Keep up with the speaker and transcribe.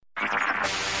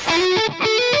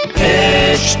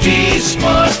HD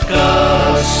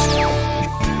Smartcast.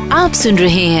 आप सुन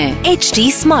रहे हैं HD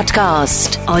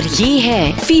Smartcast और ये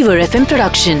है फीवर FM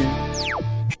प्रोडक्शन।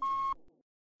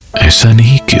 ऐसा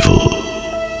नहीं कि वो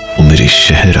मेरी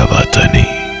शहर अब आता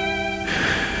नहीं,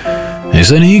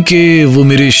 ऐसा नहीं कि वो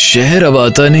मेरे शहर अब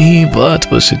आता नहीं।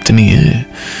 बात बस इतनी है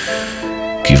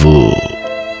कि वो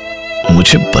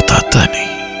मुझे बताता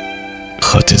नहीं।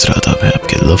 खत इस रात है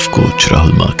आपके लव कोच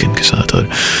राहुल मार्किन के साथ, और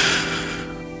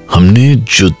हमने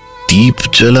जो दीप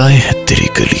जलाए हैं तेरी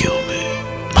गलियों में,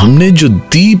 हमने जो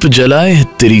दीप जलाए हैं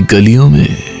तेरी गलियों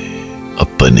में,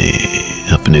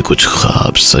 अपने कुछ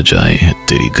ख्वाब सजाए हैं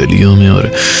तेरी गलियों में।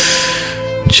 और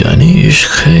जाने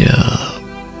इश्क है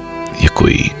या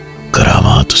कोई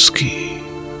करामात उसकी,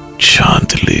 चांद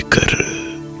लेकर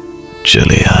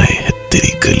चले आए हैं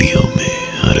तेरी गलियों में।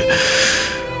 और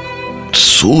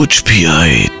सोच भी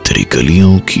आए तेरी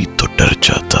गलियों की तो डर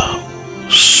जाता हूं,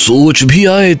 सोच भी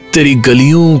आए तेरी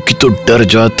गलियों की तो डर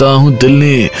जाता हूं। दिल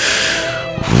ने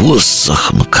वो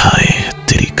जख्म खाए हैं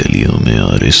तेरी गलियों में,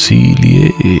 और इसीलिए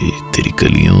तेरी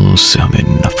गलियों से हमें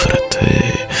नफरत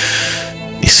है।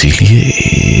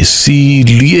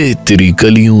 इसीलिए तेरी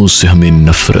गलियों से हमें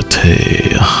नफरत है।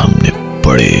 हमने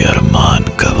बड़े अरमान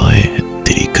गवाए हैं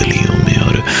तेरी गलियों में,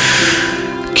 और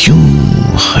क्यों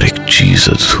हर एक चीज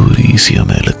अधूरी सी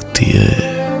हमें लगती है,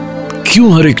 क्यों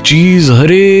हर एक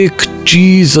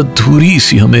चीज अधूरी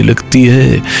सी हमें लगती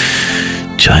है।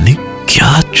 जाने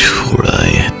क्या छोड़ा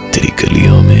है तेरी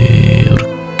गलियों में, और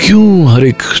क्यों हर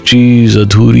एक चीज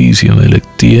अधूरी सी हमें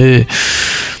लगती है।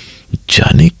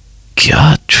 जाने क्या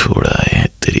छोड़ा है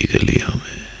तेरी गलियों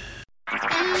में।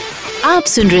 आप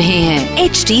सुन रहे हैं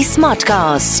HD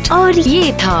Smartcast और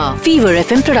ये था fever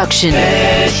FM production.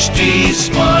 HD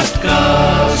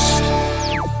Smartcast.